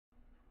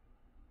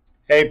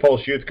Hey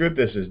Pulse Youth Group,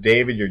 this is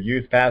David, your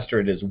youth pastor.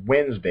 It is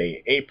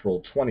Wednesday,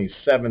 April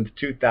 27th,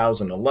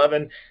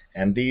 2011,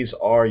 and these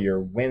are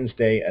your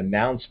Wednesday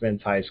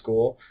announcements, high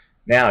school.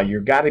 Now,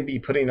 you've got to be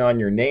putting on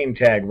your name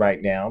tag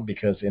right now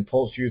because in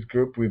Pulse Youth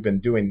Group, we've been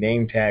doing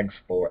name tags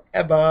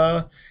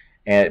forever,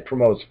 and it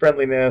promotes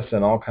friendliness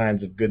and all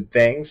kinds of good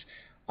things.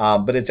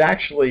 But it's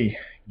actually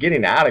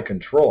getting out of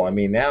control. I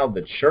mean, now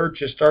the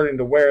church is starting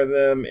to wear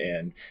them,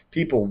 and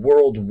people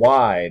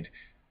worldwide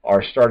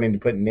are starting to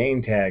put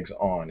name tags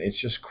on. It's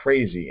just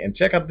crazy. And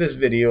check out this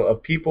video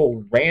of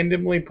people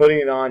randomly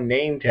putting on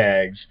name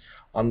tags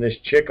on this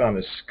chick on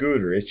a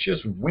scooter. It's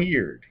just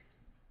weird.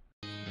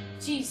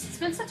 Jeez, it's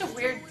been such a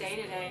weird day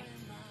today.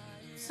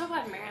 I'm so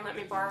glad Mary let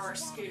me borrow her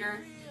scooter.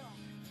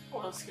 I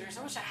love scooters.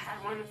 I wish I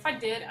had one. If I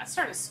did, I'd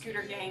start a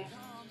scooter gang.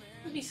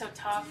 It would be so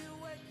tough.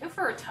 If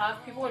we were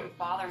tough, people wouldn't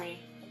bother me.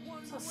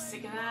 I'm so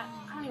sick of that.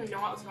 I don't even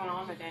know what was going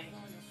on today.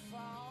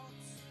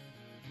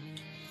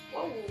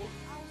 Whoa.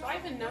 Do I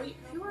even know you?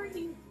 Who are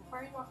you? Why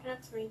are you walking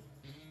up to me?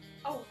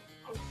 Why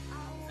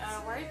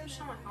are you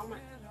pushing my helmet?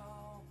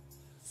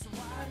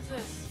 What is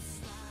this?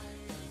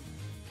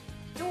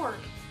 Dork.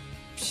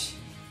 Psh,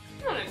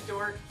 I'm not a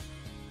dork.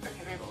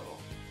 Okay, maybe a little.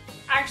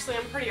 Actually,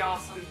 I'm pretty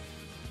awesome.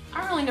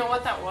 I don't really know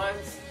what that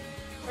was.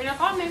 I mean, I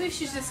thought maybe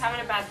she's just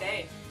having a bad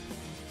day.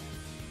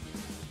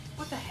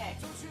 What the heck?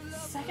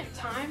 Second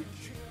time?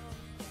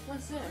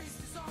 What's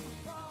this?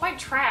 White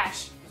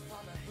trash.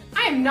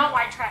 I am not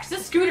white trash.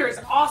 This scooter is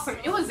awesome.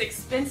 It was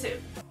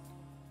expensive.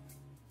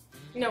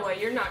 No way,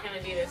 you're not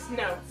gonna do this.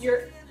 No,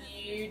 you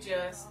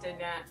just did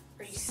that.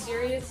 Are you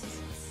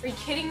serious? Are you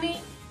kidding me?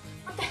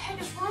 What the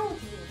heck is wrong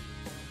with you?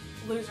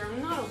 Loser.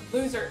 I'm not a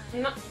loser.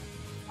 I'm not.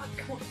 What?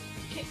 Come on.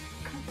 Okay,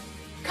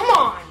 come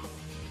on!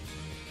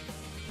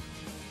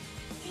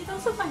 Hey,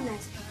 those look like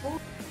nice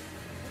people.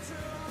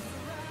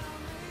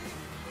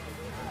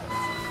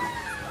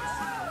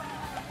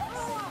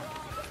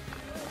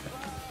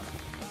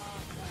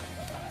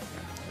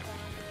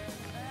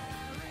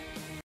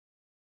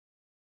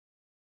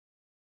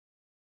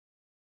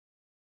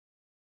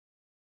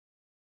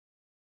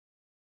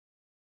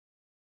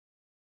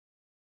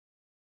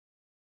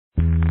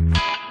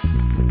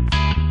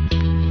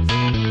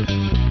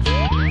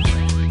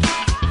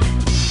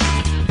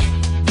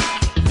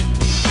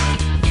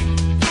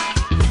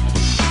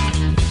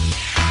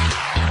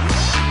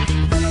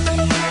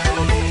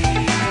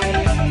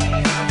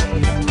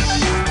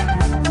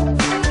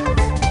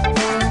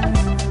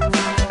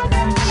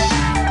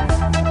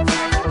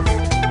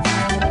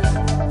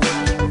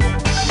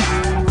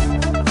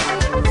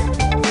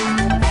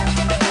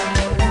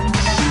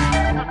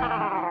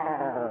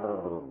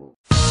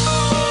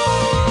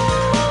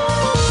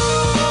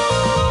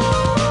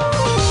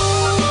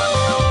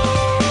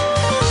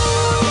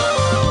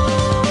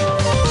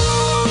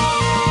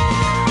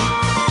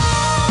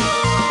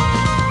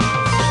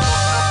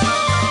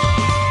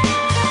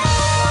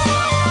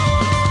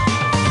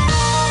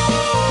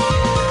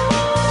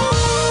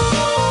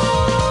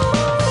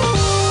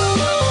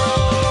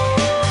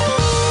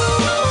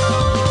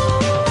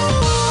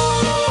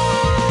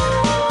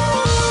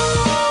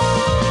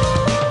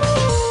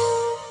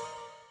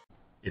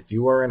 If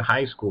you are in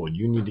high school,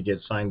 you need to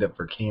get signed up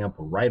for camp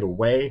right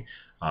away.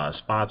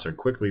 Spots are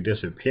quickly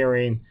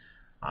disappearing.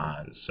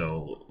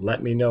 So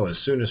let me know as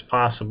soon as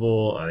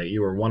possible that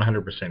you are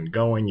 100%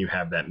 going. You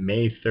have that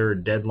May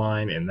 3rd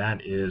deadline, and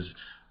that is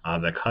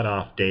the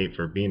cutoff date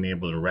for being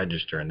able to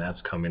register, and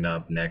that's coming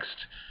up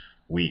next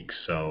week.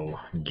 So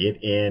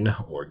get in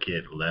or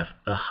get left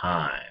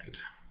behind.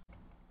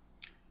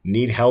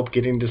 Need help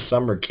getting to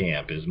summer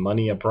camp? Is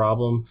money a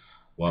problem?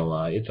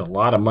 Well, it's a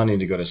lot of money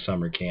to go to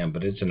summer camp,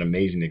 but it's an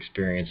amazing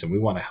experience, and we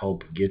want to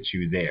help get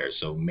you there.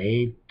 So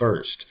May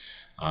 1st,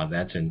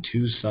 that's in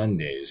 2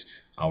 Sundays,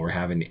 we're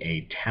having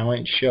a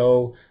talent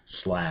show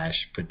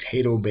slash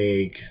potato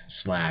bake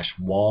slash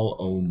wall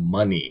o'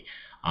 money.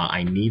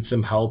 I need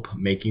some help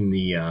making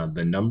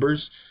the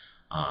numbers.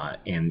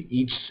 And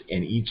each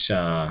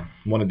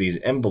one of these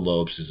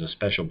envelopes is a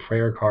special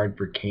prayer card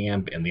for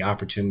camp and the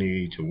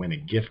opportunity to win a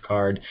gift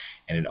card.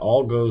 And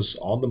all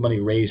the money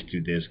raised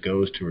through this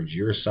goes towards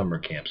your summer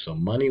camp. So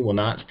money will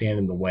not stand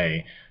in the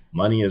way.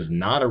 Money is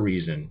not a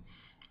reason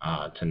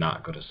to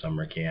not go to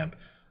summer camp.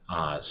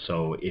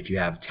 So if you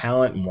have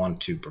talent and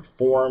want to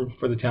perform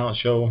for the talent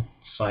show,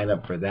 sign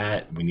up for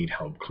that. We need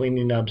help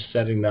cleaning up,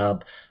 setting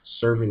up,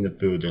 serving the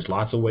food. There's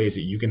lots of ways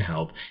that you can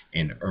help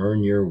and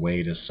earn your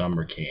way to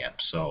summer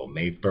camp. So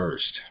May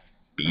 1st,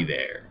 be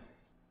there.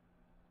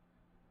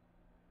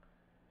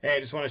 Hey, I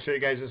just want to show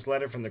you guys this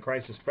letter from the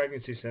Crisis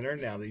Pregnancy Center.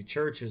 Now, the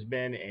church has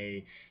been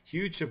a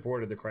huge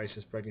supporter of the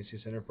Crisis Pregnancy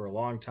Center for a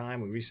long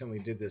time. We recently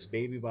did this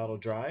baby bottle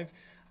drive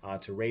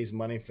to raise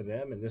money for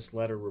them, and this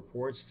letter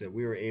reports that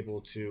we were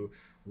able to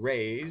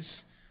raise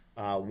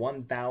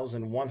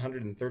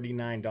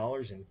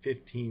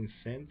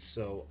 $1,139.15.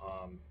 So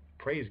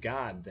praise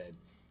God that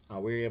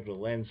we were able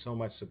to lend so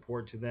much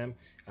support to them.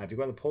 If you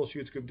go to the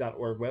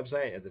pulseyouthgroup.org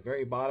website, at the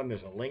very bottom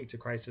there's a link to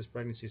Crisis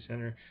Pregnancy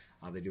Center.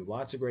 They do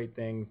lots of great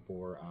things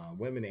for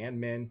women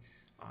and men.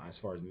 as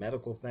far as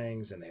medical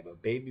things, and they have a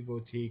baby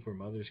boutique where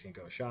mothers can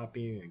go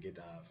shopping and get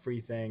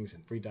free things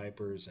and free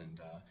diapers, and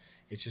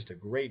it's just a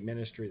great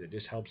ministry that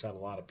just helps out a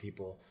lot of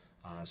people.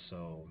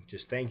 So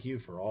just thank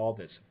you for all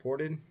that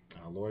supported.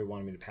 Lori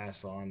wanted me to pass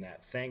on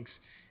that thanks,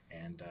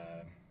 and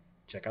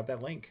check out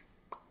that link.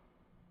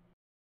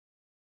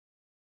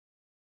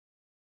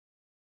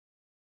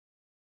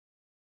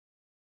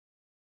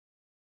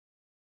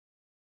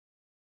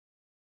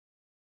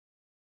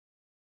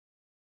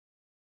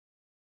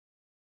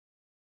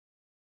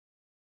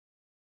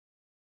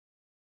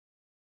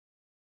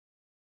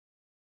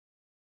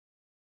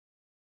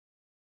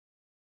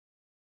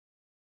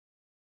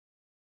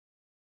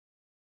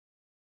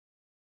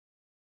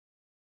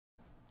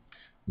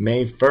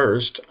 May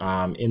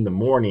 1st, in the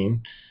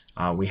morning,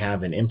 we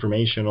have an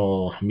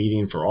informational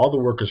meeting for all the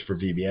workers for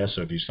VBS.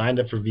 So if you signed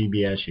up for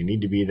VBS, you need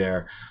to be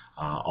there.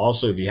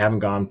 Also, if you haven't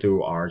gone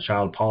through our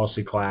child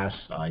policy class,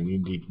 you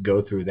need to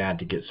go through that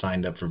to get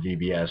signed up for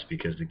VBS,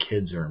 because the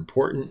kids are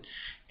important.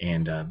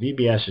 And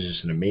VBS is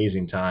just an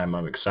amazing time.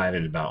 I'm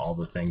excited about all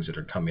the things that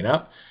are coming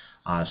up.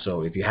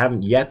 So if you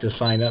haven't yet to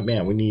sign up,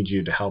 man, we need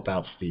you to help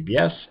out for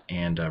VBS.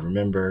 And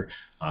remember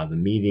the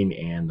meeting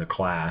and the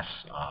class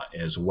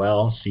as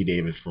well. See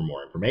David for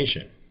more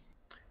information.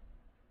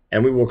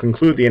 And we will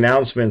conclude the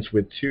announcements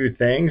with two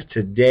things.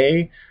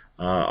 Today,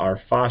 our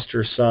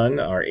foster son,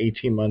 our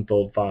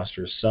 18-month-old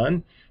foster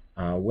son,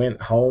 went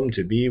home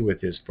to be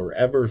with his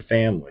forever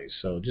family.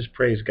 So just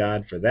praise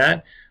God for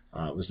that.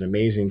 It was an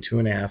amazing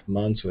 2.5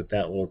 months with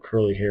that little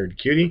curly-haired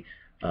cutie.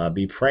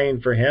 Be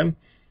praying for him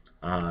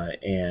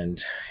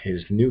and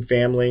his new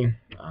family,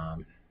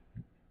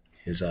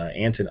 his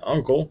aunt and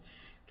uncle,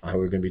 who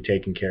are going to be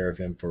taking care of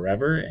him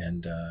forever.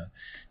 And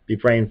be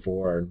praying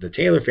for the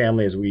Taylor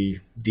family as we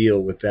deal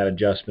with that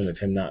adjustment of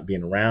him not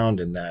being around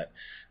and that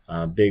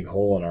big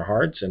hole in our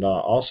hearts. And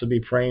also be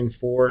praying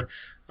for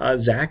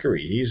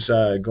Zachary. He's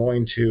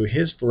going to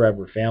his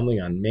forever family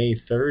on May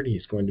 3rd.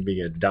 He's going to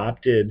be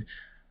adopted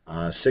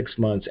 6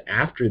 months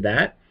after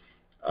that.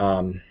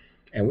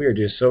 And we are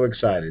just so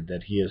excited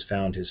that he has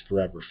found his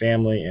forever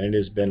family. And it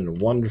has been a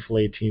wonderful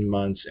 18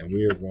 months, and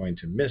we are going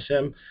to miss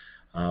him.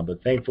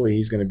 But thankfully,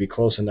 he's going to be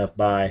close enough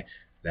by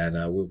that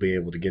we'll be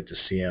able to get to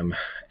see him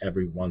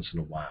every once in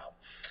a while.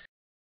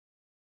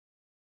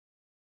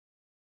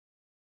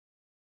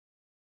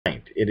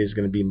 It is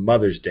going to be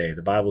Mother's Day.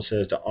 The Bible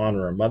says to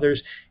honor our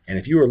mothers. And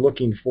if you are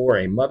looking for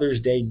a Mother's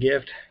Day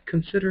gift,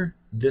 consider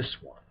this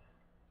one.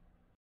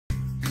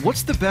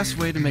 What's the best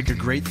way to make a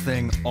great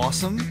thing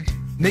awesome?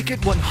 Make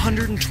it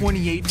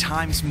 128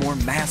 times more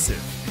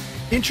massive.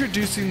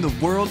 Introducing the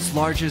world's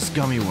largest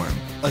gummy worm,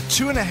 a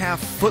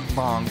 2.5-foot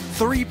long,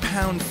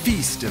 3-pound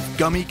feast of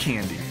gummy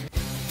candy.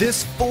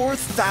 This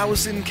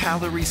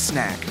 4,000-calorie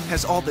snack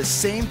has all the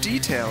same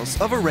details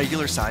of a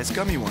regular-sized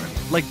gummy worm,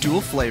 like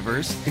dual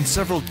flavors in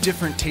several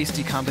different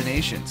tasty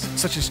combinations,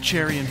 such as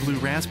cherry and blue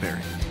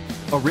raspberry,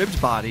 a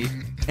ribbed body,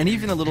 and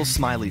even a little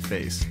smiley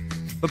face.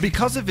 But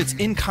because of its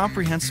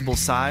incomprehensible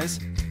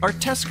size, our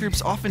test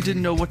groups often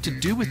didn't know what to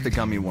do with the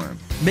gummy worm.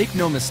 Make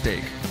no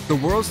mistake, the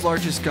world's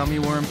largest gummy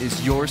worm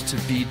is yours to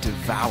be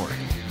devoured.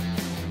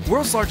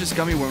 World's largest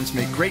gummy worms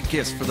make great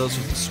gifts for those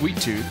with a sweet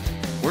tooth,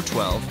 or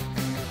 12.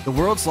 The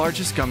world's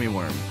largest gummy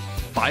worm.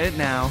 Buy it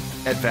now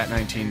at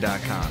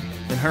vet19.com.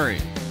 And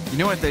hurry, you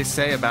know what they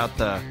say about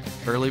the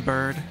early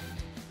bird?